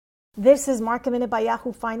This is Market Minute by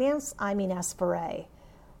Yahoo Finance. I'm Ines Ferre.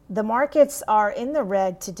 The markets are in the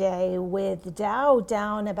red today, with Dow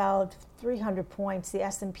down about 300 points, the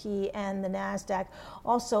S&P and the NASDAQ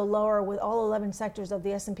also lower, with all 11 sectors of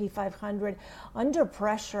the S&P 500 under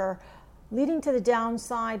pressure, leading to the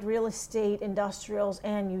downside real estate, industrials,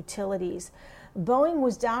 and utilities. Boeing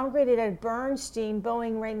was downgraded at Bernstein.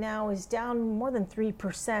 Boeing right now is down more than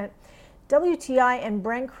 3%. WTI and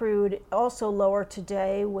Brent crude also lower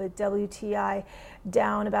today, with WTI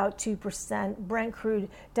down about 2%, Brent crude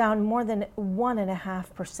down more than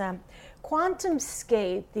 1.5%.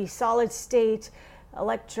 QuantumScape, the solid-state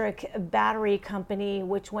electric battery company,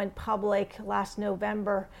 which went public last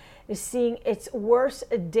November, is seeing its worst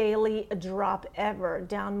daily drop ever,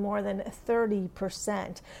 down more than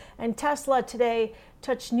 30%. And Tesla today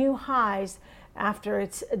touched new highs after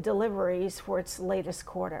its deliveries for its latest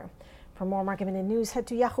quarter. For more Market Minute news, head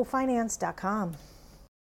to yahoofinance.com.